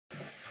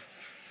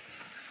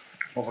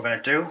What we're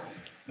going to do,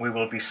 we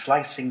will be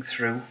slicing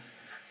through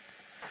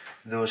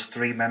those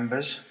three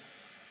members.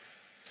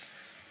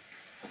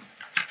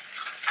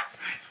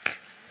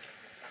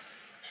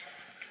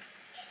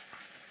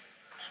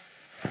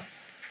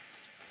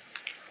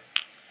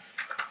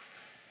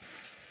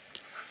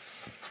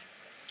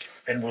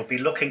 And we'll be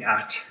looking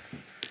at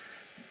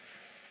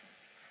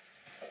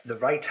the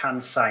right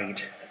hand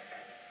side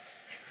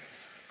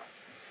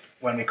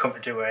when we come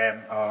to do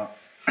our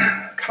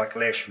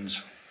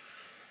calculations.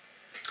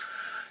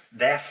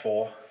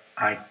 Therefore,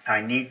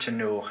 I need to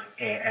know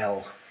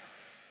AL.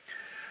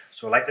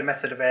 So like the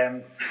method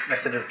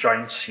of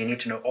joints, you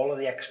need to know all of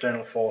the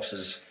external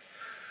forces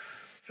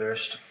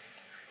first.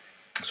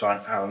 So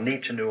I'll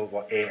need to know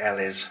what AL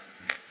is.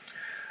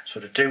 So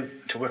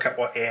to work out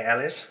what AL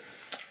is,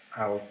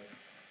 I'll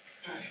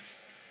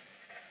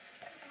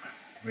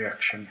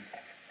reaction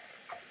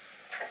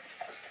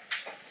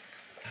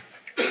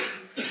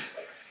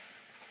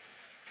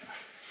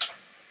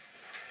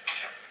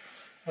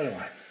where am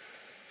I?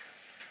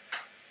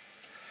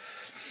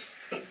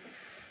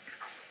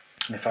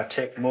 And if I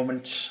take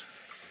moments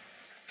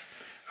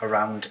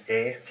around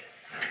A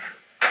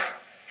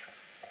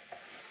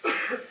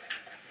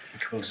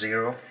equals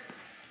 0,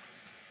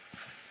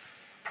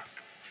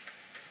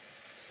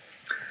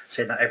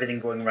 saying that everything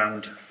going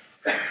round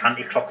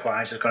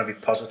anti-clockwise is going to be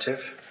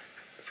positive.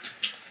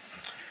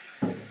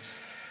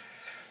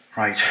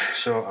 Right,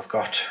 so I've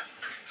got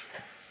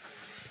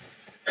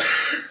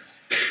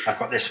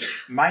this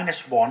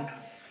 -1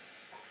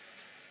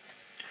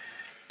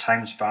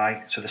 times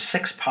by, so the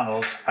 6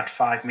 panels at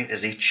 5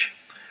 meters each,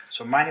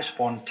 so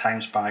 -1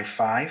 times by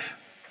 5,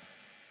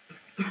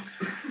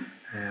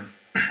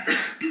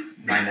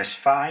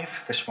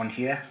 -5, this one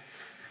here,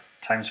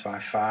 times by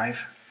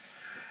 5,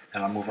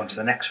 then I'll move on to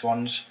the next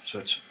ones, so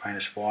it's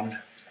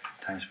 -1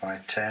 times by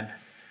 10,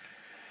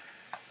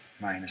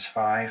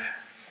 -5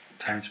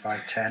 times by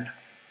 10.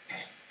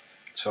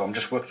 So I'm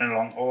just working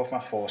along all of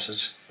my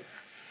forces.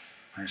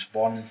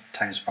 -1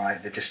 times by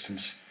the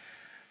distance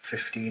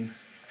 15,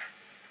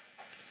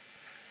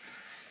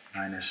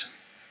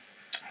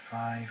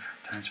 -5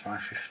 times by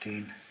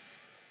 15,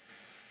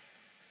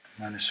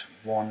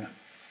 -1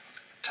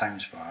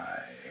 times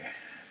by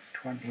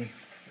 20.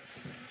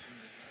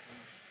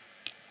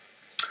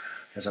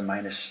 There's a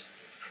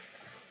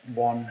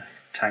 -1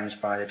 times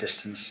by the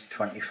distance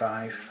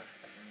 25.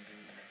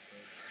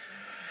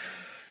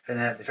 And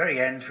then at the very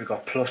end we've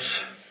got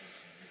plus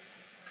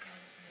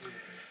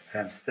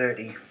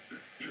 30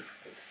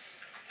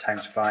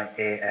 times by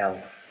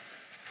AL.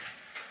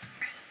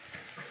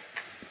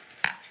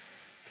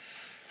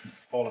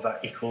 All of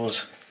that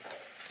equals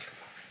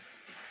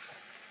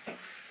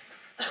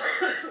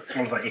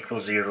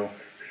 0.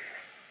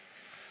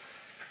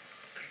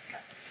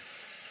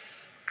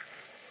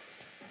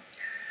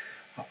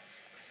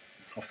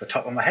 Off the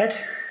top of my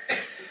head,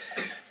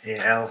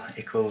 AL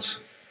equals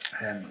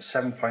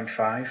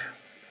 7.5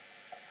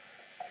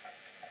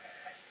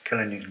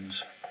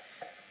 kilonewtons.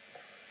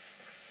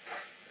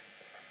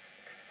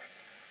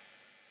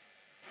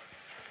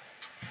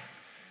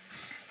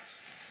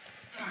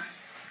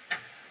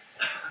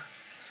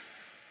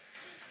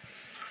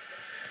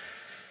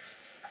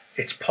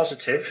 It's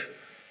positive,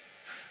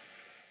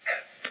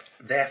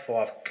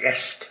 therefore I've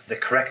guessed the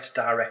correct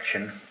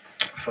direction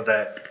for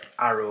the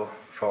arrow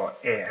for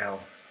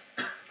AL.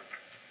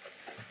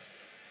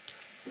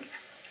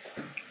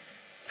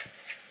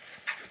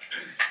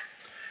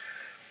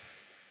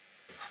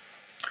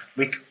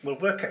 We'll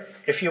work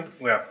if you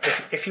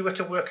were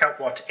to work out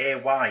what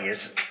AY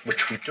is,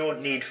 which we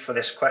don't need for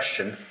this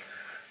question,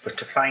 but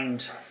to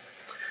find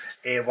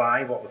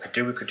AY, what we could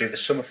do the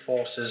sum of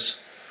forces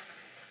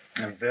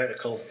and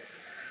vertical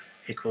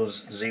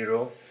equals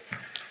 0,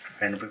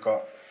 and we've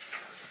got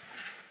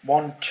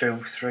 1,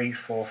 2, 3,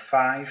 4,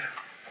 5,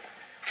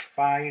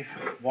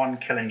 1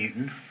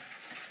 kilonewton.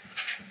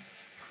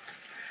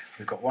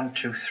 We've got 1,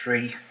 2,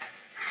 3,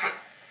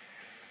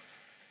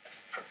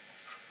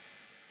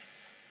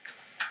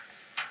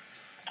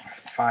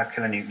 5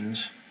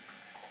 kilonewtons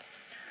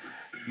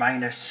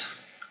minus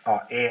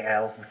our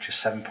AL, which is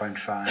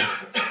 7.5.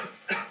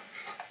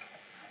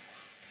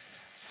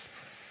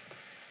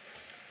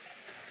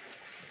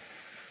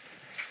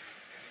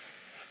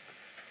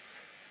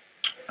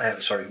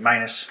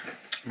 Minus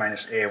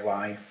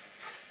AY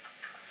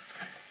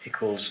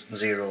equals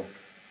 0.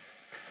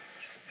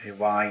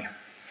 AY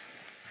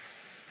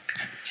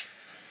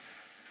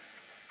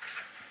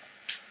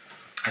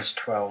is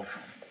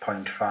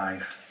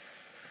 12.5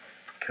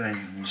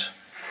 kilonewtons.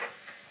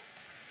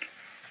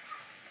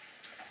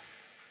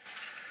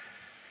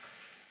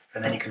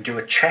 And then you can do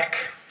a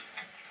check.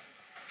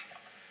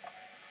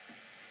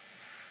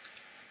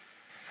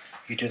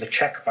 You do the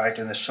check by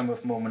doing the sum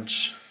of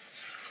moments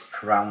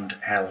around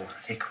L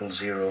equals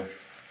 0.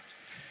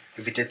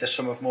 If you did the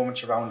sum of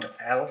moments around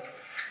L,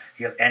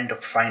 you'll end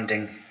up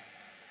finding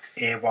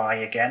AY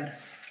again,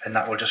 and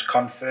that will just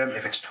confirm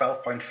if it's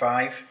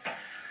 12.5,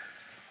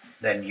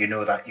 then you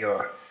know that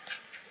your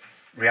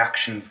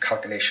reaction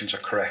calculations are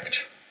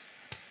correct.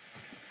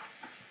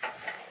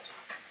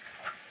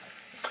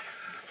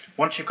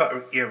 Once you've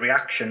got your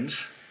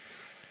reactions,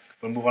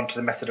 we'll move on to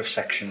the method of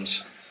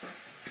sections.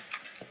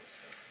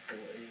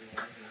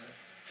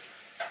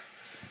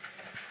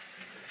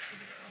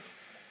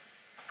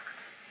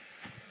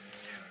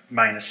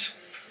 Minus.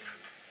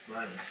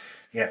 Minus.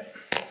 Yeah.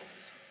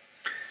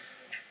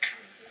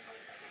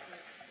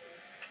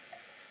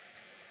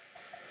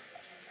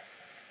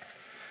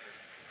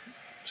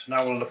 So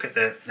now we'll look at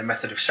the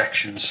method of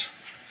sections.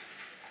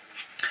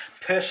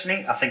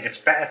 Personally, I think it's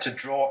better to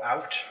draw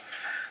out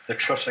the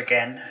truss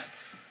again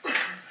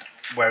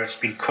where it's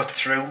been cut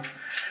through,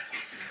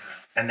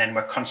 and then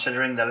we're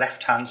considering the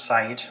left hand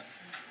side.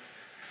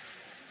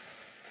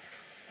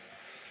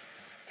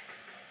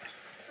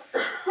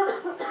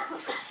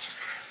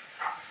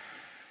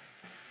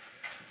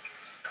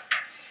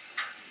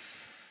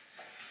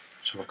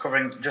 So we're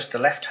covering just the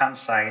left hand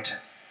side.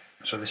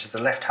 So this is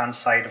the left hand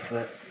side of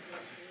the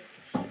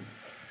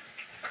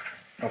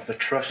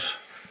truss,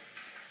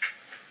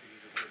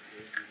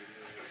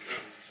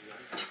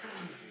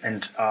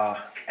 and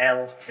our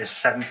L is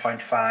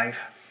 7.5.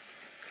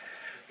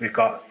 We've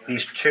got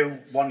these two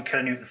 1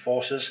 kilonewton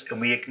forces, and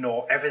we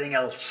ignore everything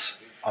else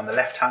on the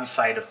left hand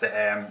side of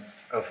the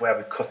of where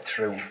we cut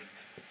through.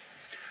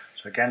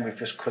 So again, we've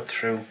just cut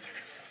through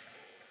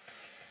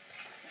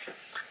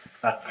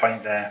that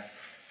point there.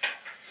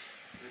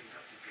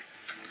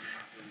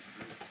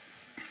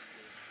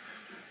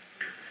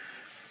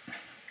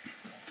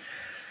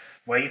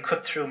 Where you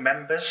cut through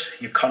members,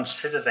 you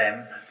consider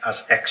them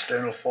as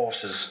external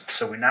forces.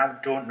 So we now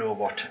don't know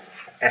what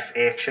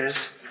FH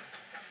is,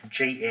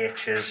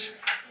 GH is,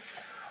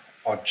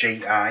 or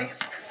GI.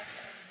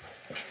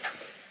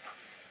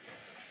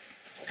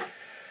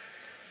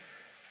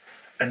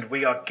 And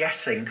we are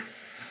guessing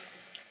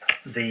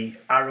the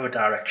arrow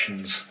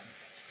directions.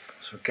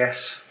 So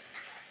guess.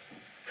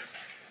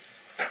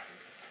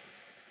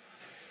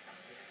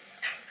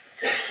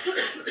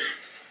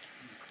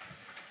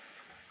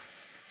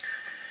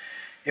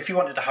 If you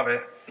wanted to have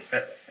a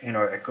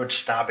good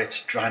stab at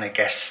trying to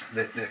guess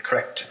the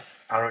correct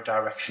arrow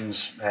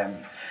directions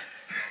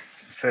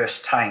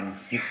first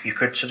time, you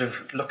could sort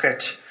of look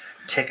at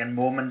taking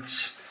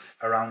moments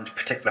around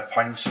particular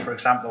points. For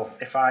example,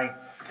 if I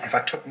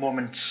took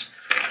moments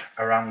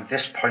around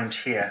this point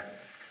here,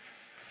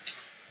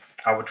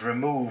 I would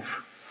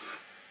remove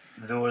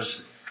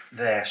those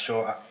there.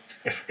 So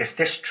if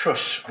this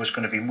truss was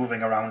going to be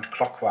moving around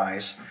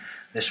clockwise,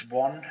 this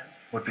 1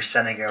 would be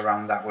sending it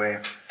around that way.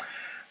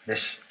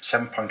 This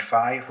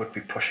 7.5 would be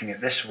pushing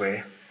it this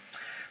way.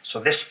 So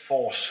this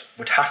force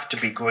would have to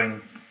be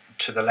going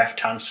to the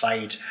left hand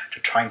side to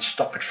try and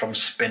stop it from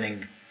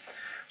spinning.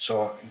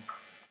 So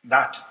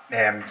that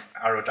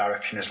arrow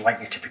direction is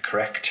likely to be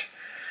correct.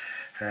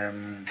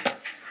 Then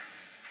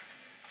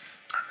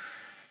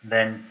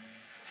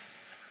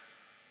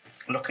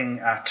looking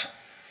at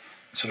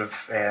sort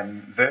of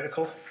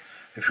vertical,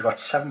 if we've got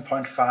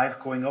 7.5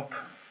 going up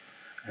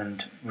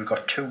and we've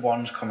got 2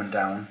 1s coming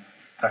down,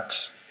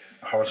 that's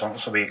horizontal,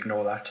 so we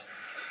ignore that.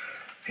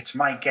 It's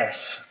my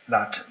guess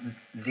that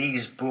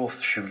these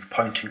both should be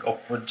pointing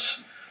upwards.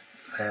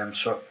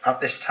 So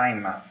at this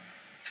time,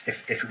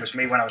 if it was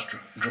me when I was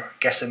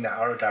guessing the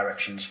arrow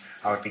directions,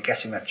 I would be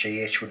guessing that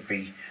GH would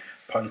be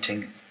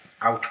pointing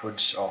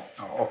outwards or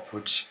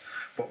upwards.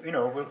 But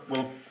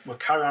we'll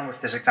carry on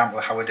with this example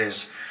of how it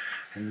is,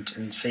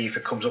 and see if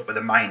it comes up with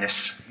a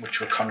minus,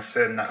 which will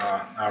confirm that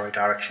our arrow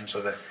directions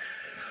are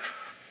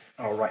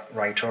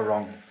right or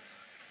wrong.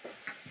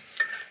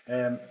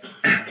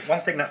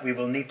 One thing that we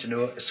will need to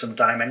know is some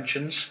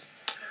dimensions.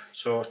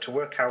 So to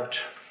work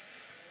out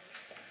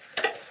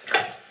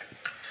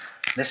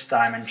this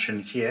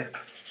dimension here,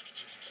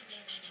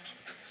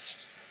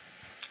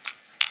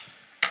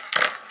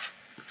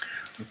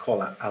 we'll call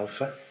that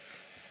alpha.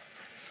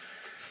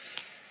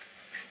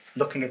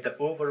 Looking at the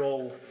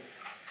overall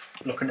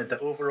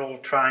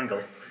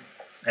triangle,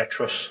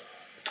 truss,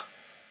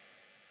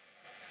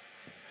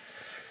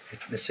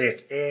 they say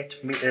it's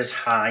 8 meters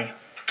high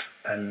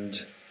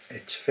and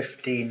it's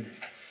 15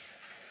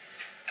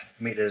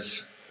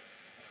 meters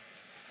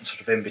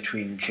sort of in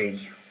between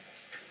G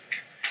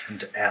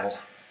and L.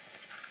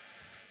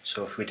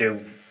 So if we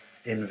do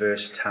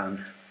inverse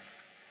tan,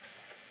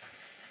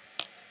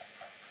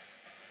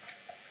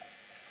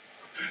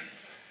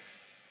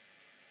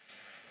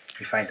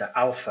 we find that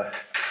alpha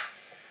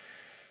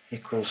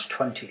equals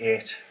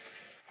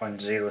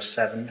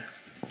 28.07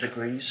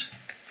 degrees.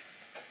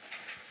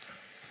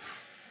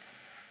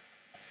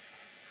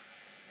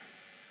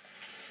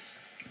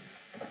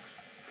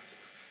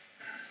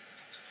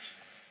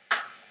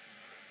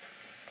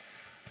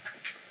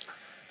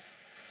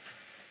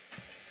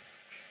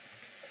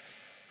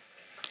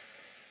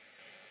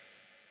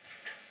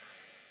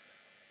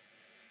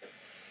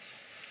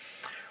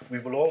 We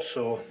will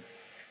also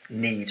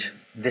need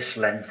this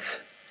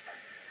length,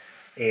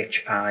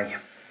 HI.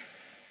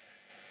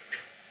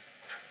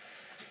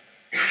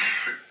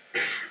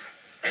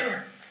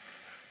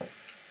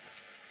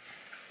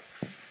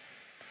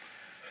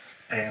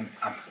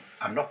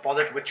 I'm not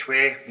bothered which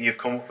way you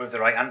come up with the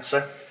right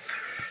answer.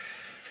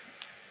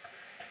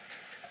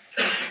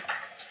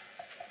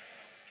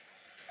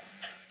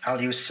 I'll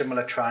use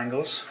similar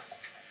triangles.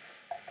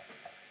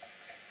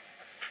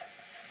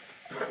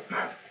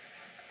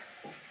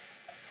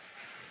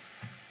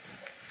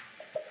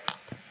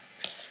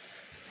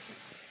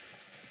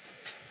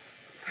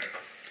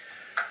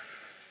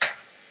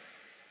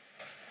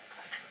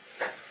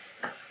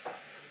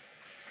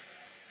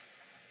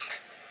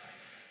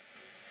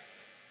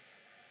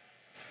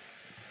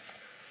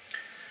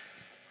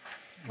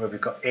 Where we've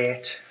got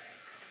 8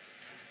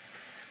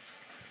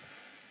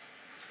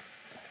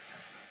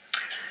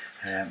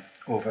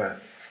 over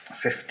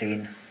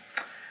 15,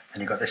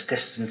 and you've got this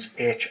distance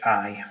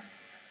HI,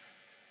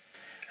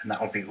 and that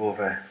will be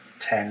over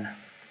 10.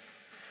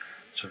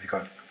 So if you've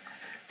got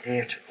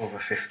 8 over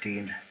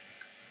 15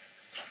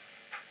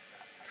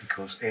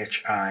 equals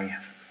HI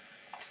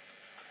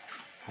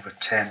over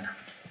 10.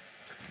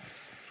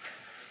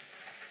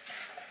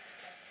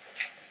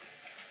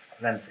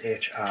 Length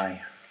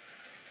HI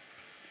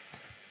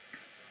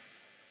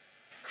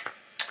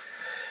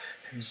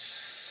is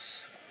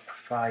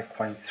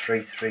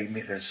 5.33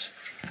 metres.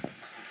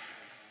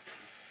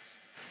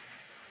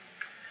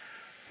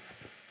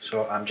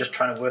 So I'm just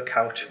trying to work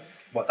out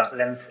what that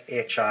length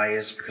HI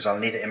is, because I'll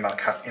need it in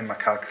my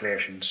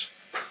calculations.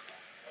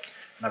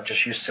 And I've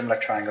just used similar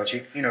triangles.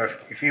 You know,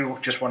 if you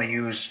just want to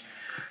use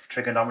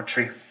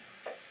trigonometry,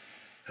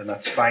 then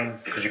that's fine,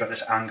 because you've got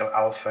this angle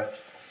alpha,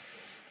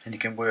 and you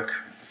can work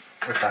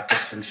with that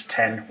distance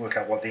 10, work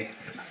out what the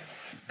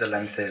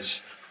length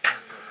is.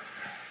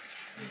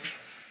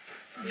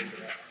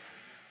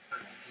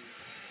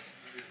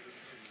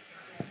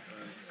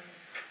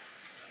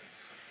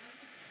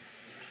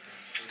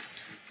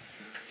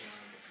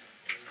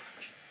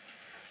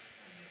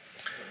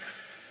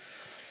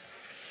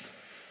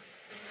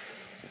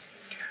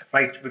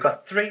 Right, we've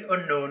got 3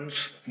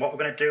 unknowns. What we're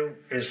going to do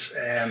is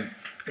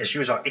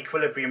use our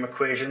equilibrium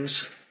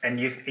equations, and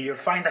you'll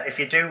find that if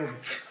you do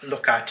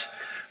look at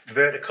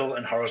vertical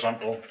and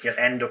horizontal, you'll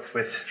end up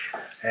with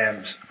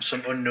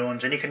some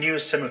unknowns, and you can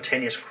use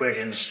simultaneous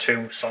equations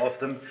to solve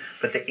them.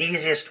 But the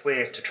easiest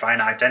way to try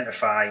and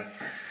identify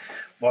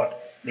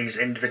what these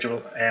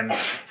individual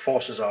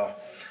forces are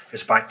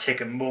is by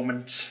taking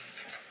moments,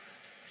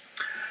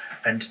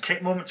 and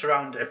take moments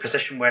around a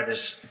position where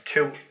there's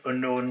 2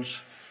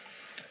 unknowns,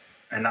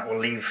 and that will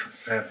leave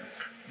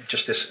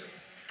just this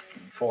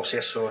force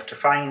here. So to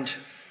find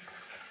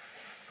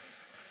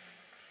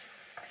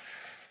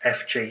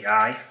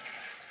FGI,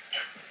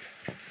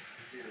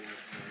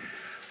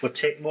 we'll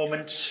take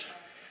moments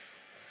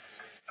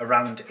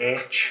around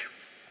H,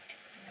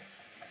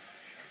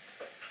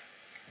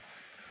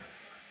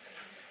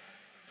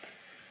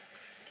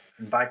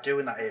 and by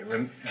doing that,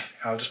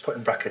 I'll just put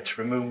in brackets,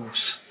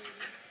 removes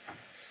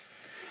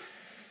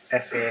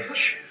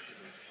FH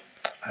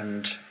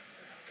and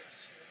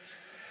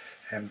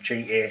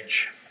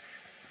GH.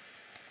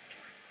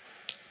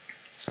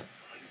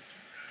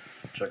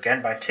 So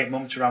again, by take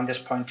moments around this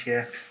point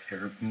here, it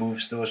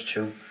removes those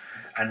 2,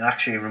 and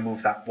actually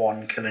remove that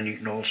 1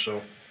 kilonewton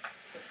also.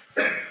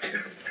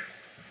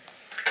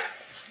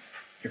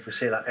 If we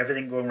say that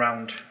everything going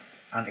round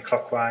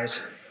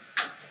anti-clockwise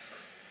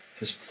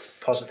is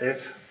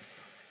positive,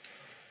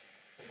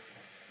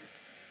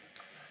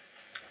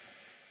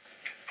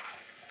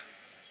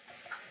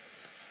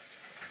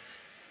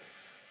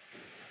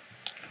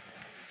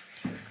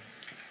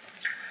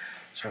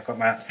 so I've got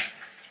my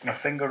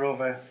finger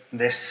over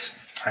this,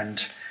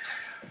 and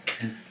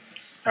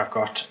I've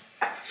got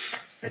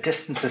a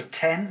distance of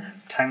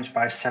 10 times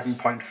by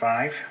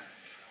 7.5.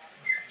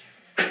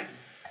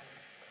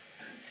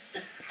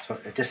 So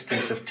a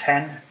distance of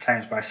 10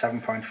 times by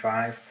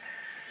 7.5.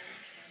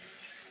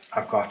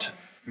 I've got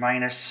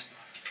minus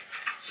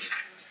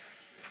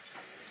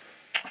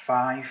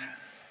 5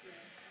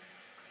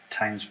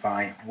 times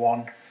by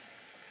 1.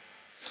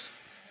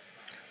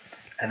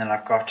 And then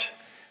I've got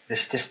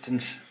this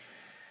distance,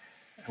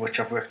 which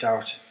I've worked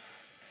out,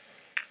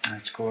 and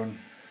it's going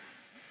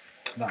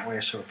that way,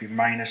 so it'll be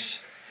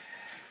minus,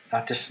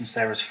 that distance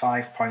there is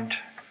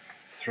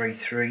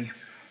 5.33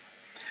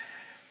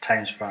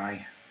 times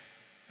by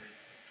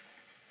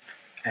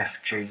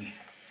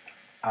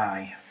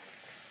FGI.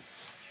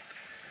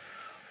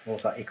 All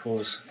of that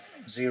equals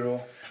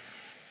 0.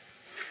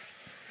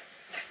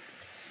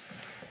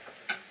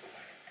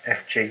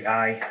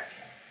 FGI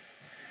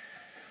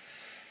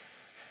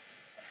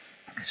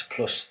is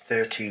plus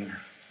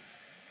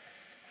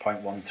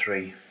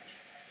 13.13.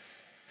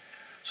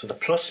 So the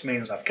plus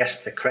means I've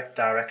guessed the correct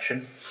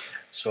direction.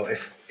 So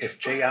if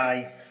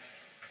GI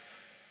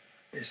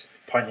is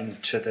pointing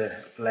to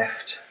the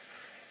left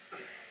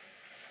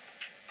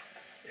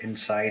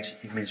inside,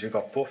 it means we've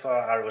got both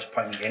our arrows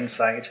pointing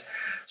inside.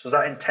 So is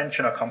that in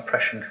tension or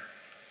compression?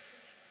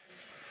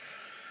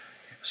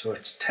 So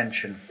it's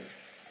tension.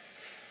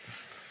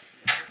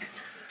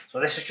 So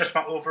this is just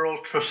my overall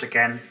truss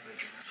again.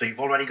 So you've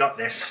already got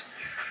this,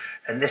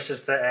 and this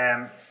is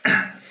the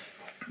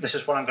this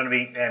is what I'm going to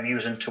be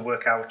using to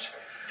work out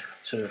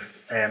sort of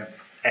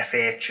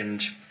FH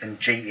and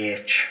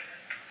GH.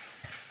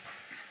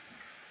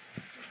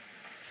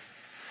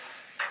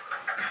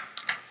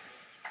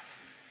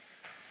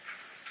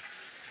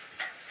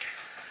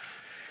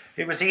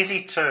 It was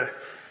easy to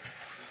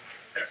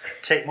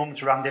take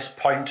moments around this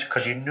point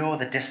because you know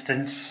the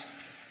distance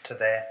to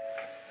there.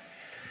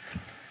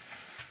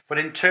 But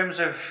in terms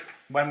of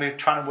when we're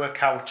trying to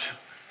work out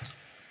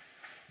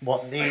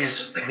what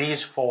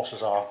these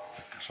forces are,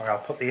 sorry, I'll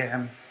put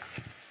the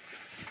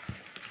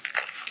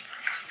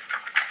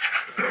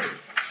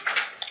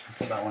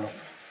put that one up.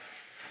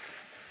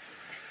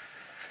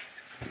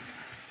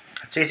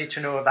 It's easy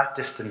to know that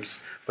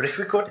distance, but if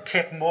we go to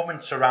take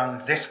moments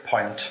around this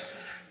point,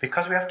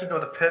 because we have to know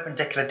the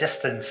perpendicular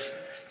distance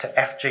to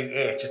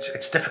FGH,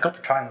 it's difficult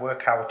to try and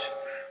work out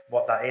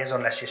what that is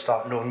unless you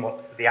start knowing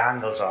what the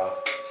angles are.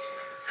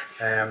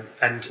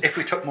 And if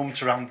we took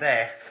moments around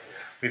there,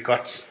 we've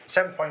got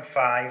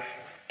 7.5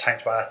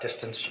 times by that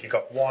distance, you've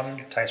got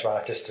 1 times by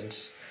that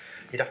distance.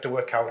 You'd have to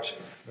work out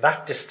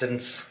that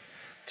distance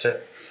to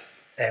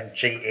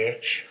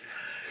GH,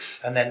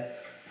 and then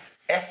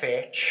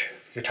FH,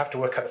 you'd have to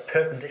work out the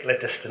perpendicular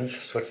distance,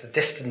 so it's the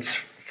distance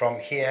from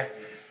here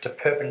to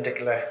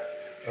perpendicular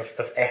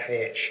of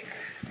FH.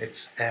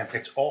 It's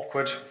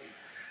awkward,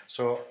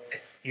 so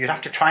you'd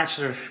have to try and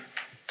sort of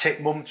take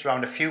moments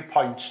around a few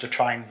points to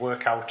try and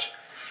work out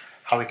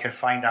how we can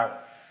find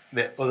out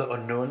the other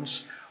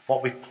unknowns.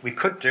 What we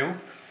could do,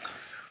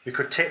 we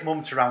could take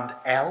moments around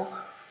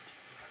L.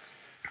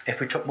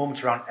 If we took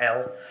moments around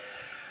L,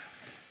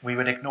 we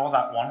would ignore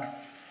that one.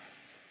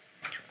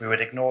 We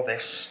would ignore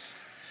this.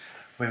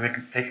 We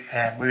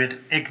would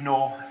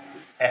ignore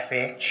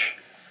FH.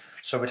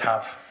 So we'd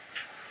have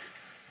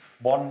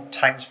 1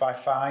 times by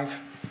 5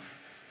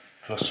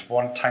 plus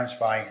 1 times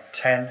by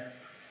 10.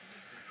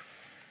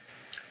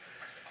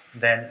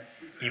 Then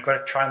you've got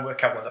to try and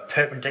work out what the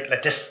perpendicular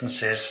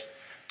distance is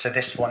to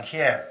this one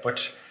here,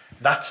 but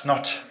that's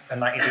not a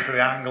 90-degree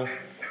angle.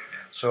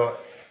 So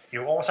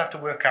you always have to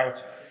work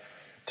out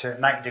to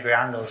 90-degree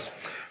angles.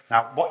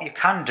 Now, what you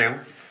can do,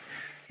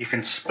 you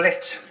can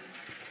split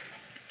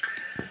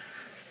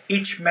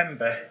each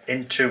member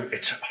into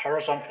its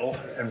horizontal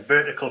and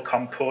vertical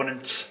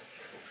components.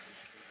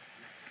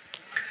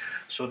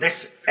 So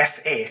this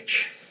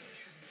FH,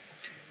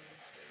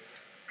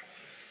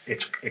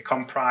 it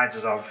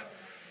comprises of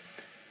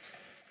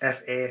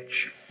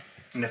FH,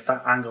 and if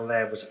that angle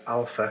there was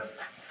alpha,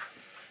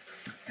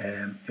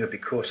 it would be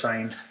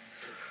cosine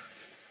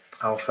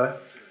alpha,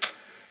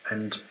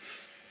 and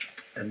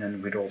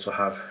then we'd also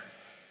have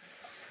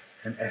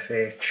an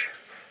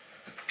FH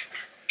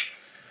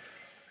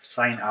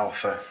sine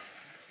alpha.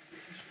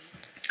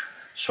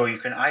 So you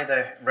can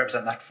either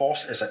represent that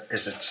force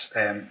as its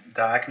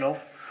diagonal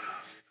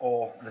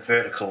or the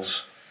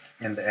verticals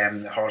in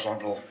the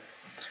horizontal.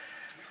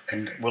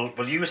 And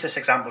we'll use this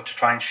example to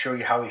try and show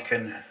you how you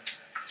can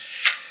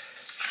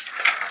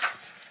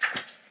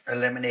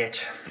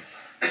eliminate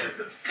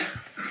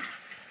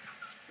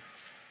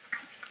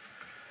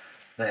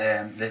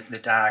the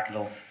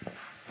diagonal.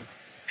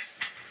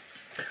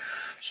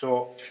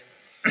 So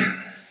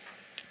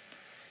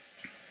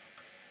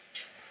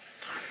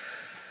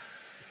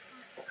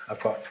I've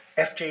got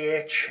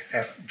FGH,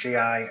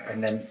 FGI,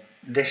 and then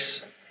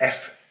this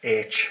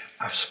FH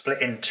I've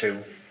split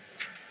into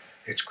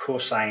its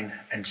cosine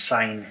and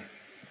sine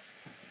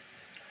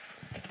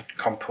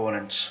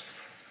components.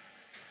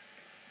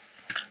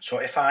 So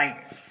if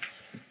I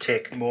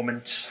take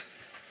moments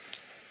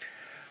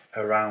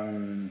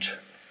around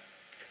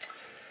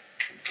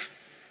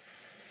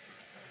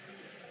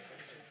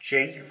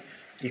G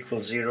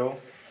equals 0,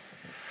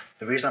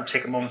 the reason I'm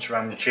taking moments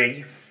around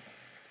G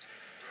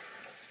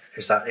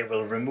is that it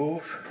will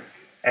remove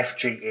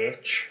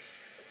FGH.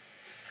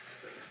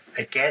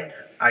 Again,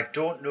 I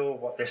don't know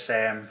what this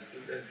I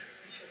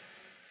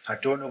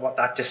don't know what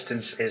that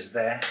distance is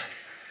there,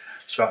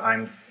 so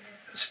I'm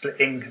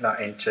splitting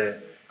that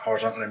into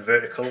horizontal and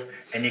vertical,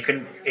 and you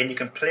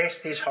can place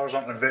these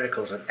horizontal and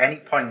verticals at any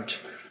point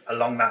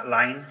along that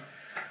line.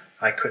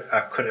 I could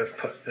have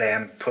put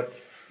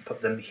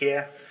them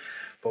here,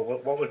 but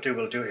what we'll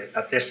do it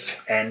at this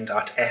end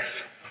at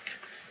F.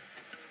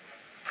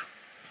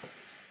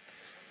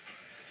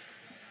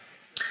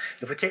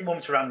 If we take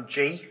moments around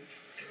G,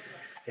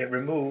 it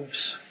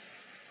removes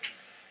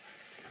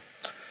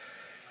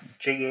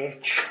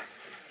GH.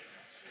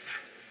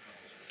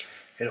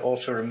 It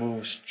also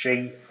removes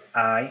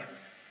GI.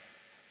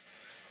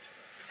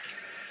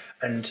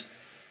 And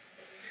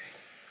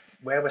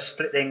where we're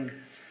splitting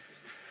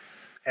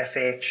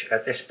FH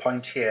at this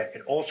point here,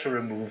 it also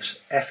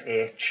removes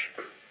FH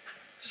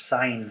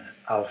sine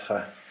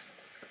alpha,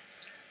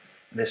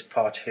 this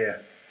part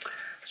here.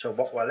 So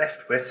what we're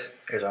left with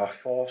is our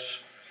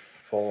force,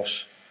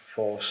 force,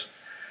 force,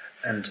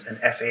 and an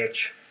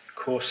FH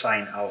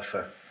cosine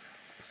alpha.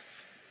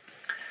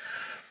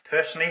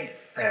 Personally,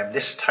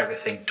 this type of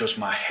thing does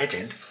my head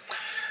in,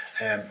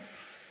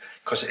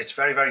 because it's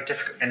very, very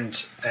difficult,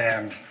 and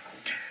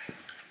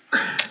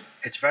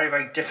it's very,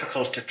 very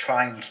difficult to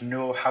try and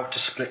know how to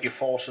split your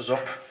forces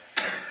up.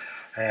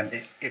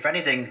 If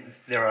anything,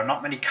 there are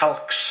not many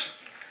calcs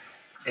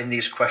in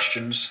these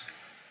questions.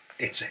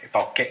 It's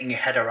about getting your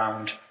head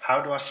around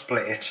how do I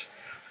split it,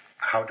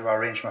 how do I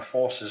arrange my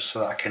forces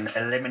so that I can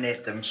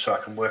eliminate them so I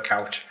can work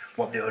out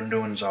what the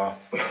unknowns are.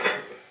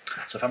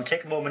 So if I'm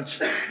taking a moment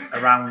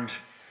around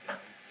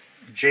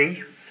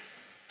G,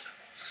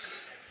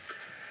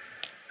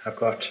 I've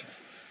got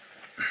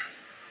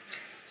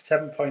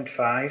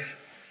 7.5,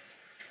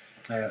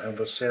 and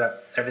we'll say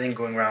that everything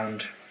going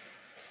round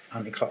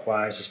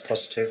anti-clockwise is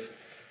positive.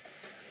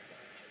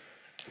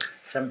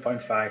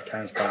 7.5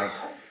 times by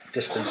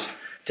distance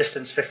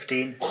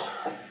 15,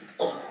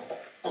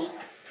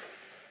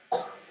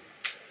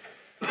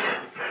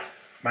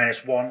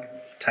 minus 1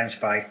 times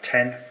by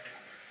 10,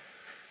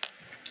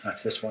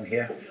 that's this one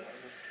here,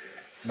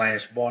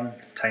 minus 1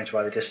 times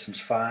by the distance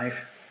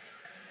 5,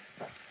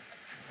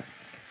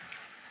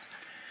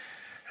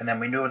 and then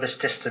we know this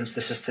distance,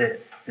 this is the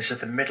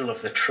middle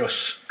of the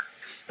truss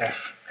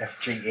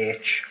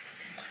FGH,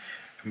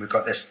 and we've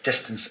got this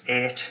distance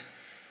 8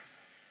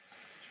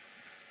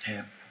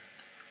 here,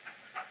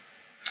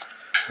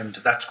 and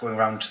that's going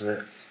round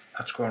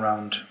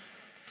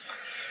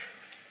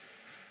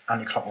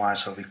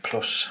anti-clockwise, so it'll be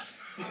plus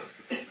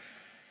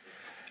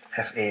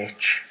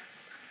FH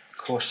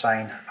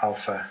cosine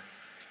alpha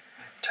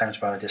times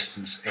by the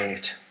distance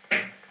 8,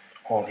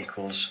 all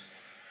equals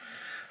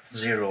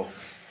 0.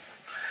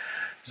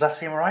 Does that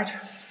seem right?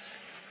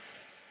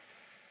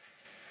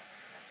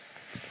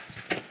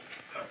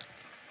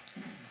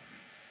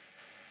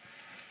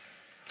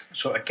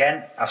 So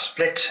again, I've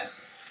split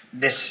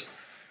this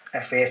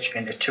FH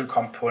into two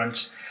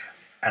components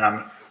and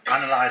I'm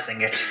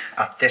analysing it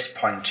at this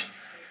point.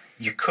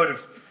 You can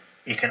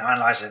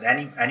analyse it at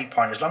any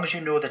point, as long as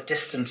you know the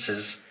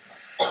distances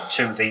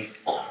to the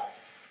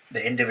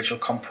individual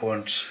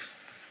components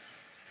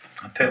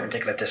and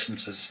perpendicular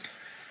distances.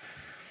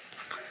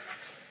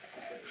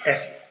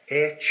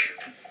 FH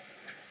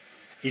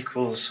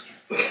equals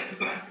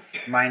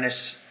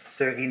minus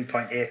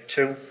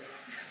 13.82.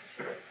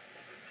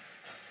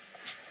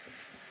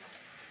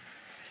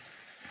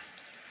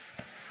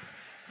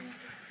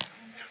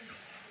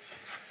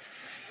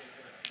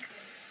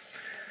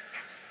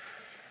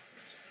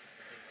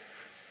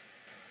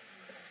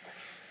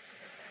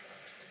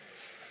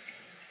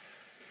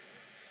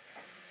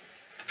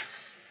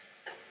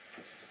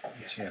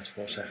 Yes,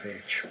 force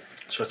FH.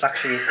 So it's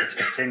actually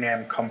it's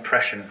in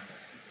compression.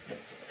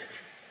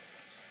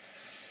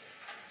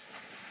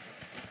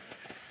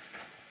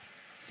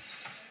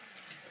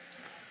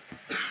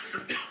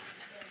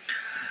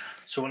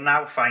 So we'll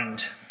now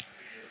find.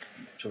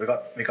 So we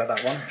got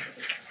that one,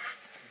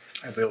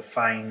 and we'll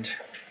find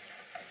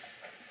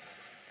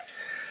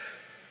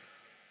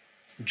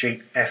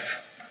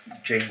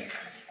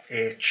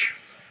GH.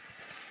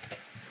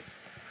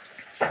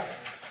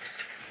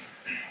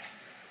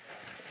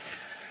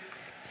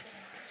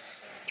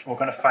 We're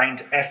going to find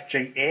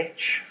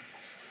FGH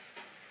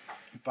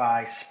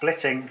by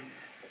splitting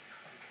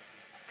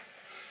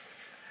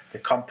the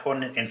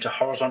component into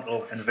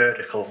horizontal and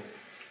vertical.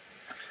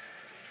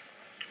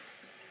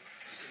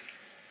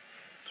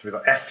 So we've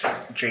got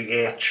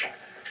FGH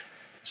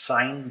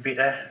sine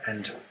beta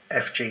and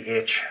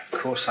FGH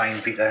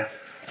cosine beta.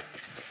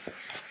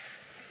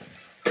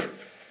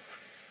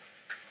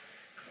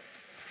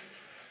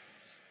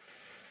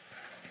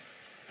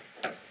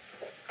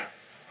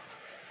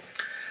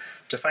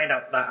 To find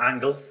out that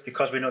angle,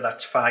 because we know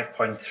that's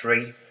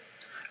 5.3 and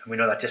we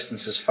know that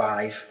distance is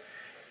 5,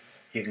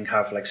 you can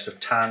have like sort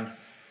of tan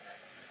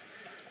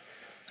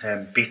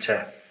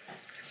beta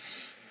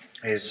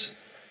is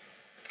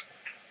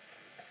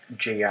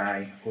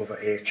GI over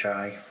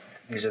HI.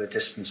 These are the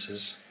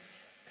distances.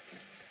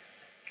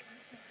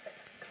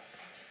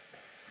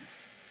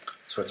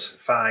 So it's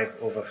 5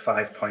 over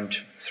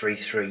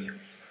 5.33.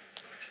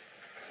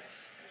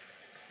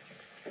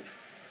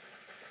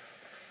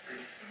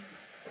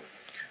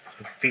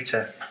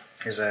 Beta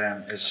is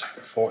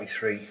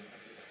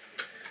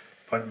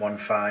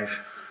 43.15.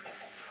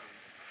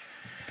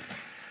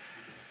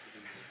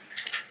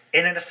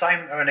 In an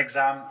assignment or an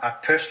exam, I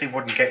personally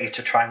wouldn't get you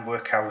to try and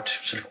work out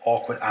sort of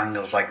awkward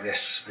angles like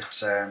this.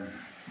 It's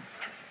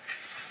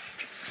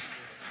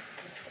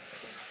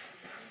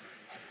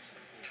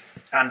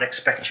and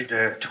expect you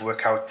to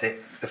work out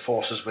the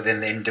forces within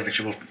the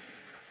individual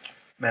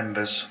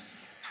members.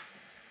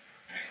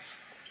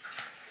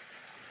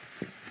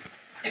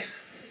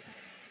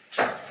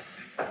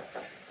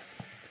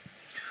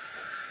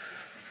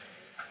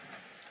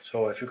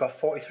 So if you've got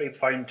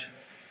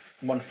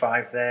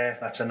 43.15 there,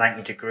 that's a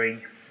 90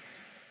 degree.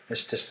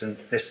 This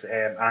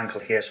angle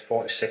here is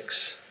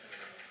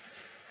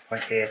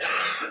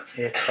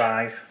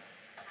 46.885.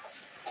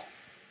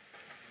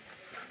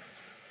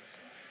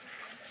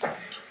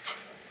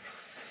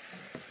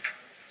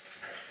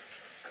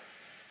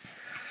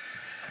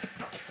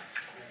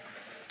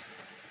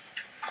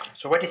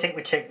 So where do you think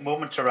we take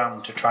moments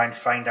around to try and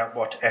find out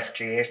what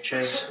FGH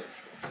is?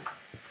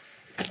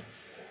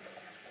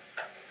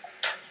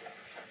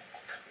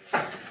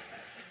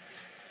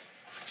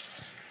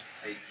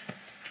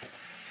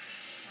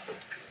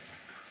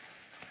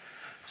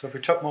 So if we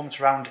took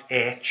moments around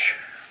H,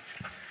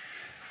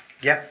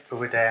 Yeah, we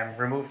would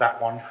remove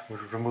that one, we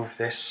would remove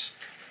this,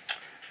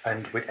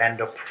 and we'd end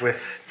up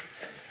with,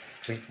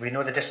 we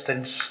know the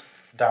distance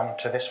down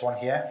to this one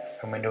here,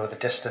 and we know the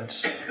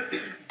distance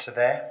to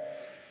there,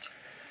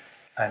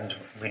 and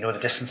we know the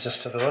distances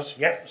to those.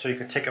 Yeah, so you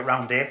could take a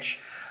round H.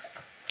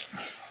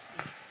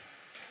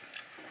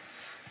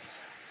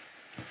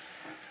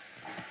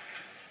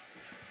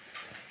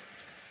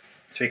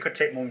 So you could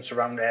take moments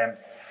around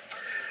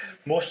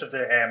most of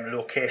the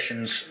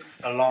locations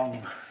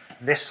along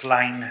this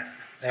line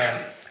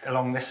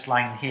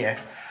here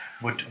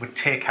would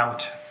take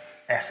out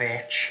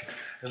FH.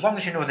 As long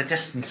as you know the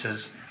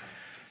distances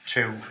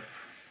to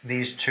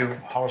these two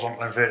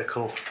horizontal and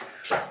vertical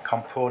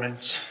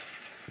components.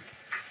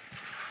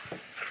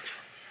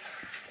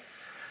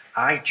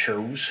 I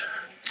chose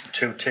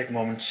to take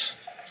moments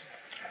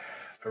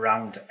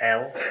around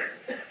L,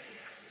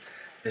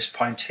 this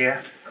point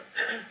here.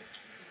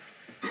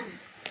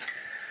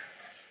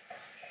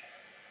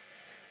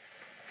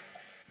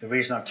 The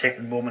reason I'm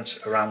taking moments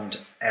around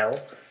L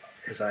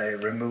is that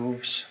it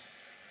removes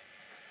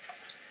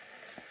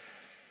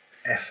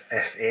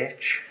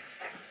FH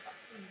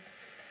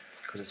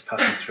because it's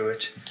passing through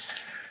it.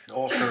 It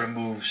also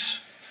removes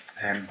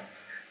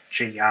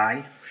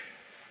GI.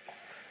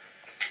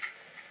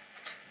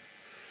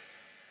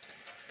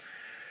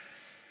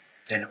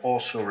 Then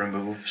also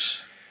removes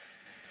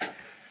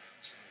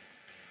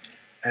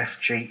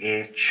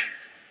FGH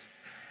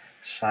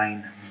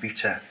sine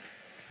beta.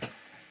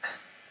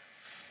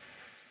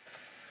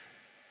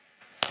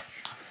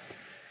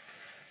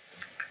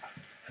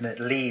 And it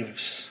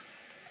leaves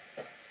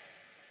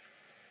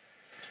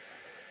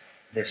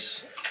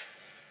this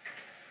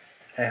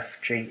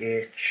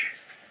FGH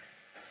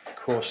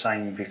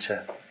cosine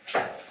beta,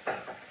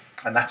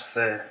 and that's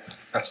the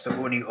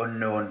only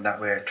unknown that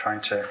we're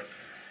trying to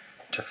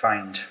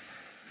find.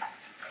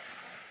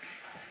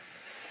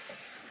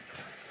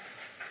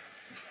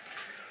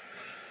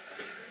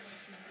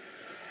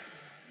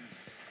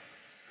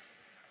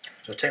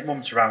 So take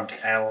moments around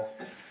L.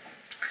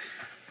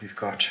 We've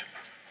got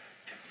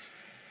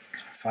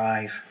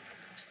 5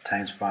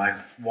 times by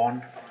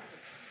 1,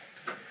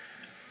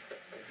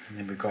 and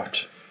then we've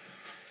got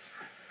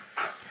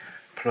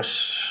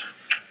plus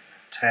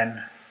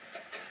 10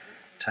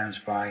 times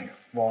by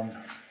 1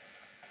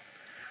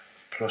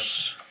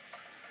 plus,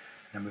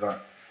 then we've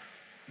got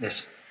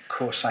this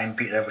cosine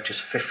beta, which is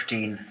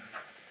 15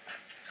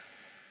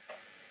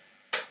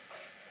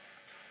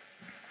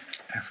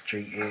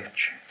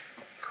 FGH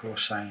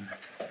cosine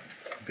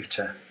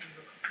beta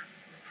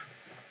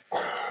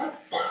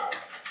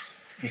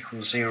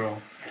equals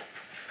 0.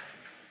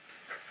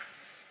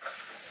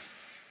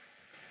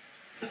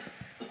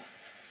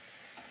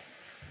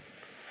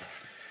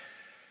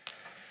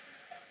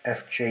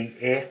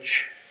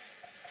 FGH,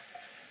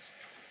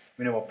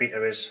 we know what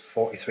beta is,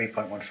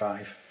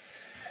 43.15.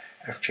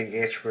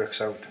 FGH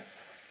works out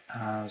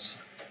as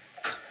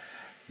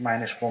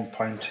minus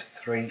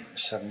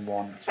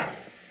 1.371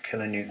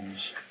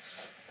 kilonewtons.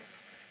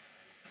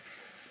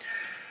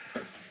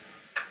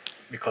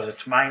 Because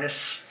it's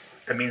minus,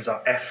 it means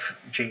our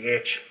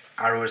FGH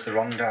arrow is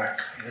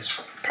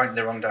is pointing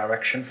the wrong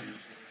direction.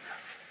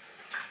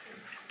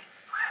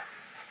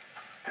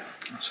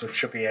 So it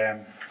should be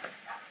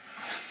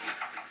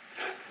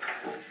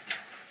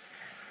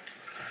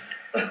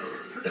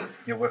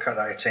you'll work out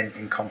that it's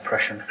in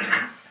compression.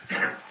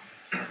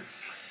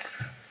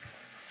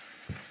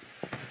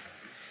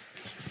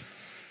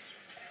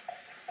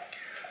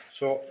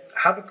 So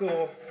have a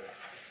go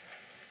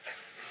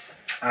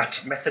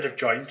at method of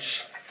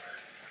joints.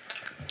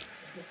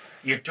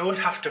 You don't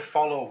have to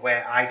follow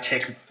where I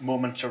take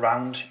moments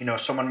around. You know,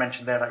 someone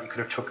mentioned there that you could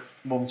have took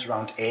moments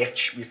around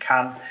H. You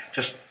can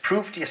just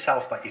prove to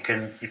yourself that you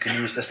can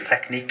use this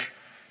technique,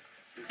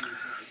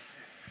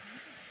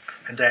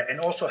 and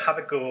also have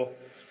a go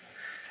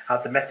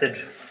at the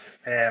method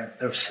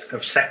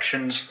of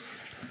sections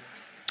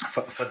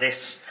for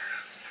this.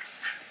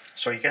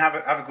 So you can have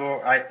a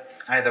go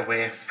either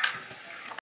way.